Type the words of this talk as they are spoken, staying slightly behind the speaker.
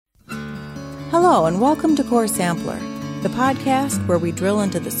Hello and welcome to Core Sampler, the podcast where we drill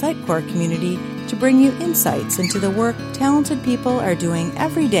into the Sitecore community to bring you insights into the work talented people are doing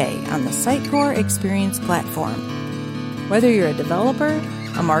every day on the Sitecore Experience platform. Whether you're a developer,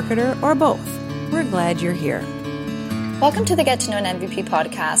 a marketer, or both, we're glad you're here. Welcome to the Get to Know an MVP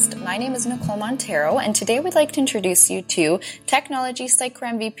podcast. My name is Nicole Montero, and today we'd like to introduce you to Technology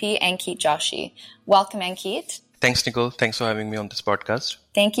Sitecore MVP, Ankit Joshi. Welcome, Ankit. Thanks, Nicole. Thanks for having me on this podcast.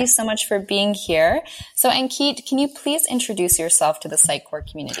 Thank you so much for being here. So, Ankit, can you please introduce yourself to the Sitecore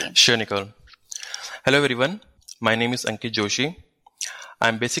community? Sure, Nicole. Hello, everyone. My name is Ankit Joshi.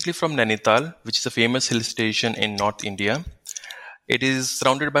 I'm basically from Nainital, which is a famous hill station in North India. It is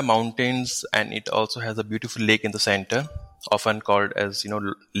surrounded by mountains, and it also has a beautiful lake in the center, often called as,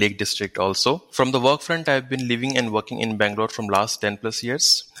 Lake District also. From the work front, I've been living and working in Bangalore from last 10 plus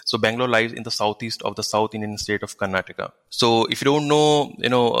years. So Bangalore lies in the southeast of the South Indian state of Karnataka. So if you don't know,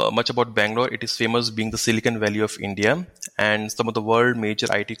 much about Bangalore, it is famous being the Silicon Valley of India, and some of the world major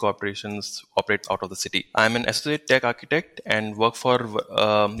IT corporations operate out of the city. I'm an associate tech architect and work for,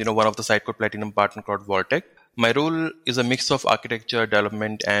 one of the Sitecore Platinum partner called Vaultec. My role is a mix of architecture,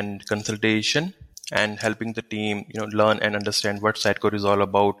 development, and consultation, and helping the team, learn and understand what Sitecore is all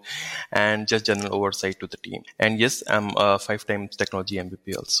about, and just general oversight to the team. And yes, I'm a 5 times technology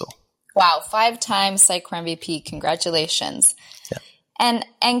MVP also. Wow, 5 times Sitecore MVP. Congratulations. Yeah. And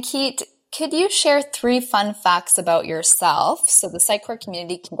Ankit, could you share 3 fun facts about yourself so the Sitecore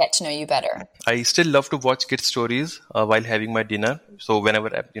community can get to know you better? I still love to watch kid stories while having my dinner. So whenever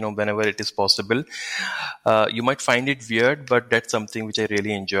it is possible, you might find it weird, but that's something which I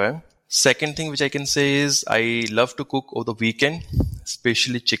really enjoy. Second thing which I can say is I love to cook over the weekend,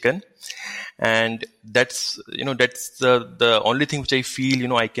 especially chicken. And that's the only thing which I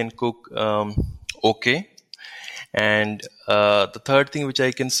feel, I can cook okay. And the third thing which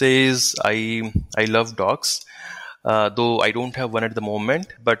I can say is I love dogs, though I don't have one at the moment.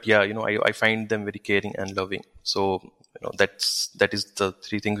 But yeah, I find them very caring and loving. So, that is the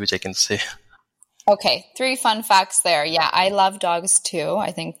 3 things which I can say. Okay, 3 fun facts there. Yeah, I love dogs too.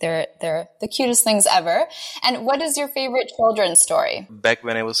 I think they're the cutest things ever. And what is your favorite children's story? Back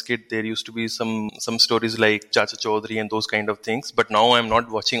when I was a kid, there used to be some stories like Chacha Chaudhary and those kind of things. But now I'm not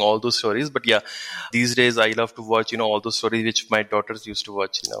watching all those stories. But yeah, these days I love to watch, all those stories which my daughters used to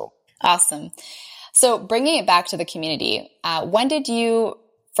watch, Awesome. So bringing it back to the community, when did you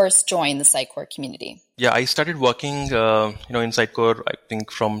first join the Sitecore community? Yeah, I started working, in Sitecore, I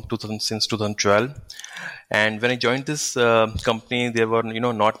think since 2012. And when I joined this company, there were,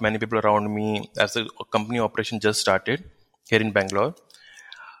 not many people around me as the company operation just started here in Bangalore.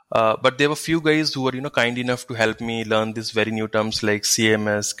 But there were few guys who were, kind enough to help me learn these very new terms like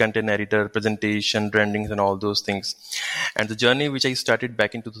CMS, content editor, presentation, renderings, and all those things. And the journey which I started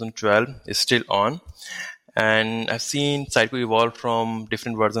back in 2012 is still on. And I've seen Sitecore evolve from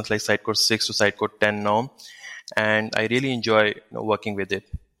different versions like Sitecore 6 to Sitecore 10 now. And I really enjoy working with it.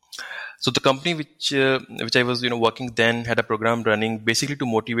 So the company which I was working then had a program running basically to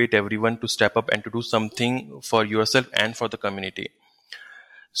motivate everyone to step up and to do something for yourself and for the community.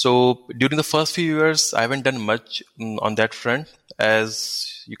 So during the first few years, I haven't done much on that front.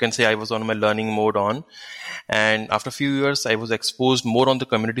 As you can say, I was on my learning mode on. And after a few years, I was exposed more on the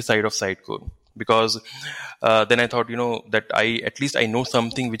community side of Sitecore. Because then I thought, that I know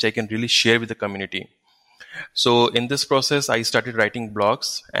something which I can really share with the community. So in this process, I started writing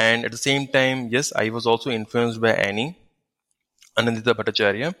blogs. And at the same time, yes, I was also influenced by Annie, Anandita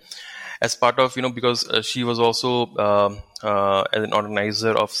Bhattacharya, as part of, because she was also as an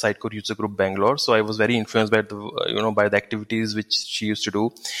organizer of Sitecore User Group Bangalore. So I was very influenced by by the activities which she used to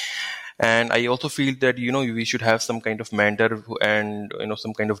do. And I also feel that, we should have some kind of mentor and,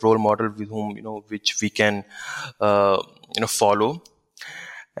 some kind of role model with whom, which we can, follow.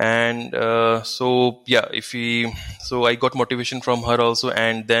 And so I got motivation from her also.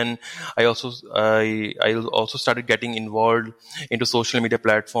 And then I also started getting involved into social media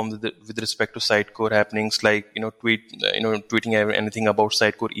platforms with respect to Sitecore happenings, like, tweeting anything about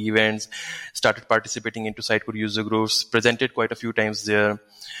Sitecore events, started participating into Sitecore user groups, presented quite a few times there.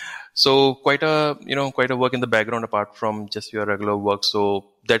 So quite a work in the background apart from just your regular work.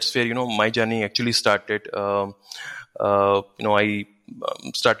 So that's where, my journey actually started. I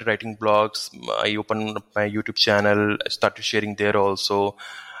started writing blogs. I opened up my YouTube channel. I started sharing there also.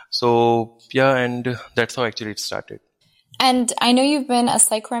 So yeah, and that's how actually it started. And I know you've been a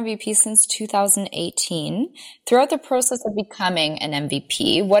Sitecore MVP since 2018. Throughout the process of becoming an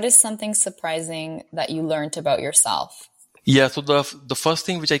MVP, what is something surprising that you learned about yourself? Yeah, so the first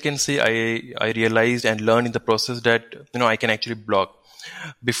thing which I can say I realized and learned in the process that I can actually blog.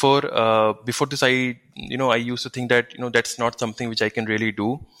 Before this, I used to think that that's not something which I can really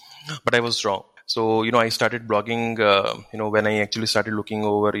do, but I was wrong. So I started blogging when I actually started looking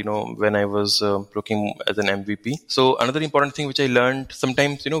over when I was looking as an MVP. So another important thing which I learned,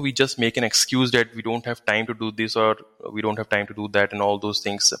 sometimes we just make an excuse that we don't have time to do this or we don't have time to do that and all those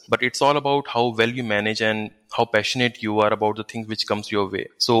things, but it's all about how well you manage and how passionate you are about the things which comes your way.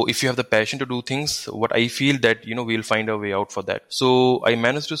 So if you have the passion to do things, what I feel that we'll find a way out for that. So I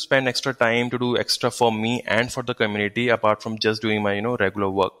managed to spend extra time to do extra for me and for the community apart from just doing my regular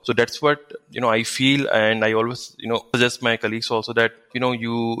work. So that's what I feel, and I always suggest my colleagues also that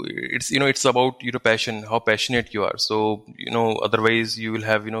it's about your passion, how passionate you are. So otherwise you will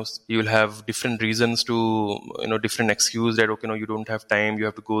have different reasons to different excuse that you don't have time, you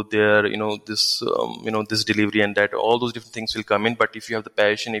have to go there, this delivery and that, all those different things will come in. But if you have the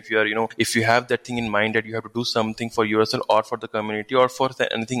passion, if you are if you have that thing in mind that you have to do something for yourself or for the community or for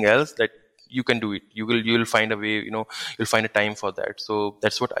anything else, that you can do it. You will find a way, you'll find a time for that. So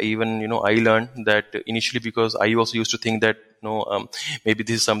that's what I learned that initially, because I also used to think that maybe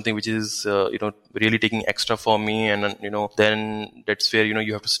this is something which is really taking extra for me, and then that's where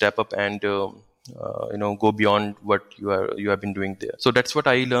you have to step up and go beyond what you have been doing there. So that's what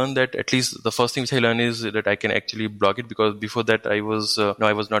I learned, that at least the first thing which I learned is that I can actually blog it, because before that I was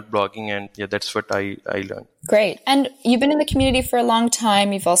not blogging, and that's what I learned. Great. And you've been in the community for a long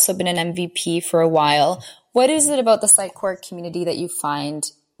time. You've also been an MVP for a while. What is it about the Sitecore community that you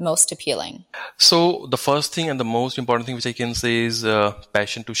find most appealing? So the first thing and the most important thing which I can say is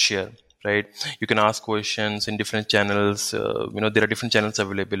passion to share. Right, you can ask questions in different channels. There are different channels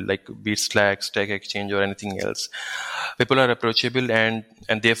available, like be it Slack, Stack Exchange, or anything else. People are approachable and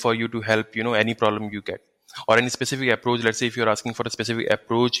there for you to help any problem you get, or any specific approach. Let's say if you're asking for a specific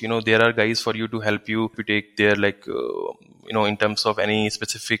approach, there are guys for you to help you to take there, like in terms of any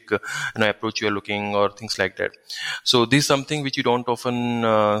specific approach you're looking or things like that. So this is something which you don't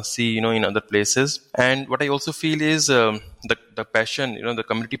often see in other places. And what I also feel is the passion, the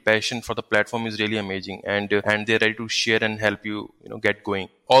community passion for the platform is really amazing, and they're ready to share and help you get going.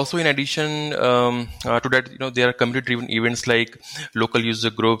 Also, in addition to that, there are community-driven events like local user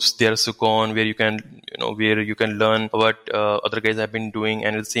groups. There are SuCon, where you can learn what other guys have been doing,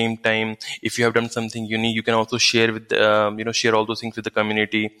 and at the same time, if you have done something unique, you can also share with share all those things with the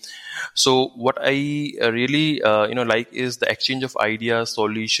community. So what I really like is the exchange of ideas,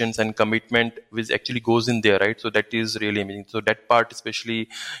 solutions, and commitment which actually goes in there, right? So that is really amazing. So that part especially,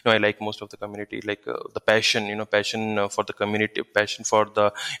 I like most of the community, like the passion, passion for the community, passion for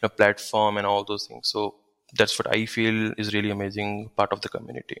the platform, and all those things. So that's what I feel is really amazing part of the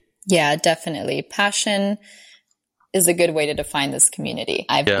community. Yeah, definitely. Passion is a good way to define this community.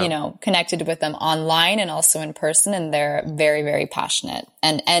 I've, connected with them online and also in person, and they're very, very passionate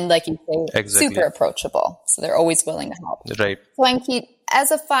and like you say, exactly. Super approachable. So they're always willing to help. Right. So Ankit, as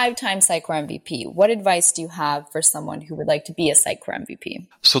a 5-time Sitecore MVP, what advice do you have for someone who would like to be a Sitecore MVP?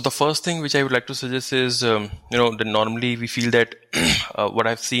 So the first thing which I would like to suggest is, that normally we feel that what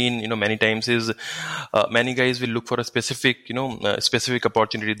I've seen, many times is many guys will look for a specific, specific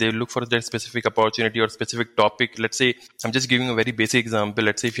opportunity. They look for that specific opportunity or specific topic. Let's say, I'm just giving a very basic example.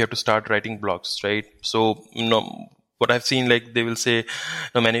 Let's say if you have to start writing blogs, right? So, what I've seen, like they will say,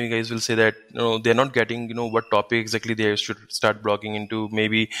 many guys will say that, they're not getting, what topic exactly they should start blogging into.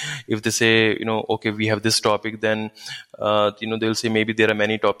 Maybe if they say, okay, we have this topic, then, they'll say maybe there are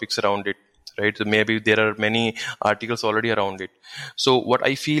many topics around it, right? So maybe there are many articles already around it. So what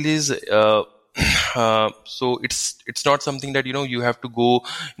I feel is, so it's not something that, you have to go,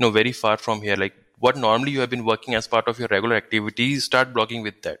 very far from here. Like, what normally you have been working as part of your regular activities, start blogging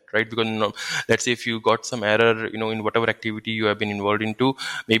with that, right? Because let's say if you got some error, in whatever activity you have been involved into,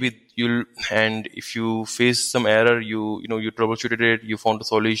 maybe and if you face some error, you troubleshooted it, you found a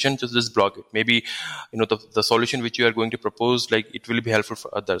solution, just blog it. Maybe, the solution which you are going to propose, like it will be helpful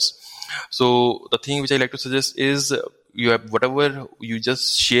for others. So the thing which I like to suggest is, you have whatever, you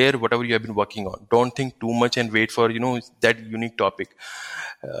just share whatever you have been working on. Don't think too much and wait for, that unique topic.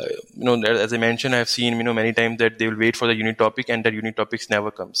 As I mentioned, I've seen, many times that they will wait for the unique topic and that unique topics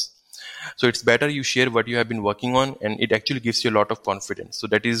never comes. So it's better you share what you have been working on, and it actually gives you a lot of confidence. So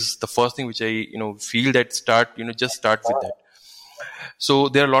that is the first thing which I, feel that just start with that. So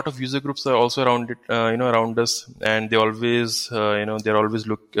there are a lot of user groups are also around it, around us, and they always, they're always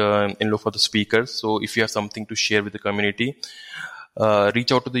look for the speakers. So if you have something to share with the community,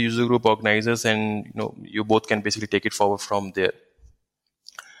 reach out to the user group organizers, and you both can basically take it forward from there.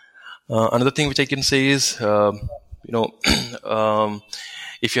 Another thing which I can say is,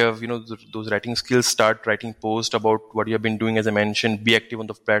 if you have, those writing skills, start writing posts about what you have been doing. As I mentioned, be active on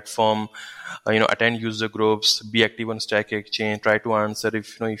the platform, attend user groups, be active on Stack Exchange, try to answer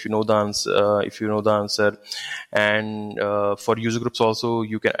if you know the answer. And for user groups also,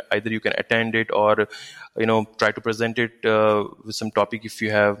 you can attend it, or try to present it with some topic. If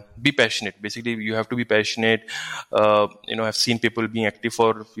you have, be passionate. Basically, you have to be passionate. I've seen people being active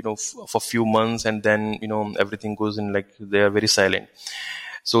for for few months, and then everything goes in, like they are very silent.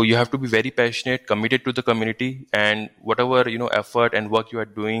 So you have to be very passionate, committed to the community, and whatever effort and work you are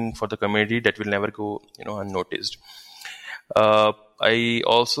doing for the community, that will never go unnoticed. I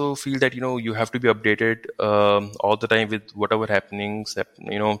also feel that you have to be updated all the time with whatever happenings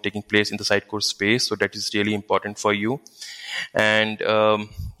taking place in the Sitecore space. So that is really important for you. And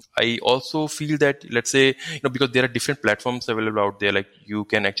I also feel that, let's say, because there are different platforms available out there, like you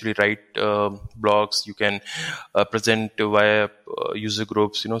can actually write blogs, you can present via user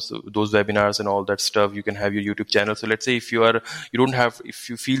groups, so those webinars and all that stuff. You can have your YouTube channel. So let's say if you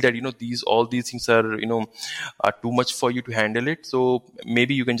feel that all these things are are too much for you to handle it, so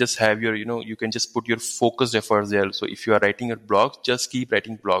maybe you can just have your you can just put your focused efforts there. So if you are writing your blogs, just keep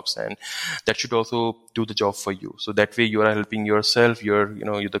writing blogs, and that should also do the job for you. So that way you are helping yourself,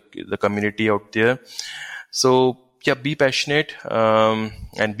 the community out there. So yeah, be passionate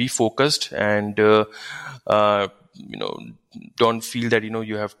and be focused, and don't feel that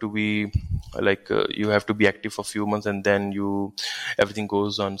you have to be you have to be active for a few months and then everything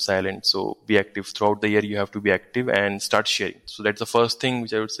goes on silent. So be active throughout the year. You have to be active and start sharing. So that's the first thing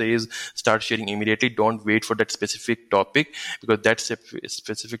which I would say is start sharing immediately. Don't wait for that specific topic, because that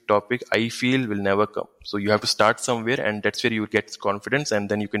specific topic, I feel, will never come. So you have to start somewhere, and that's where you get confidence, and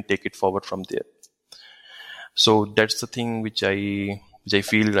then you can take it forward from there. So that's the thing which I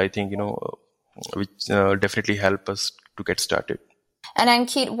feel, I think, which definitely help us to get started. And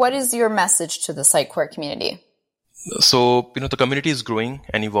Ankit, what is your message to the Sitecore community? So, the community is growing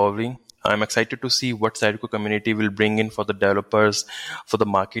and evolving. I'm excited to see what Sitecore community will bring in for the developers, for the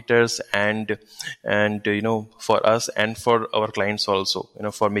marketers, and for us and for our clients also,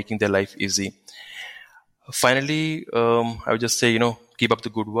 for making their life easy. Finally, I would just say, keep up the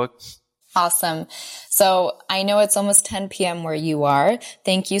good work. Awesome. So I know it's almost 10 p.m. where you are.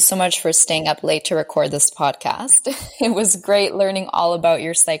 Thank you so much for staying up late to record this podcast. It was great learning all about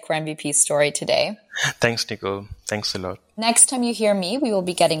your Sitecore MVP story today. Thanks, Nicole. Thanks a lot. Next time you hear me, we will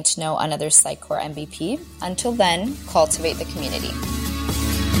be getting to know another Sitecore MVP. Until then, cultivate the community.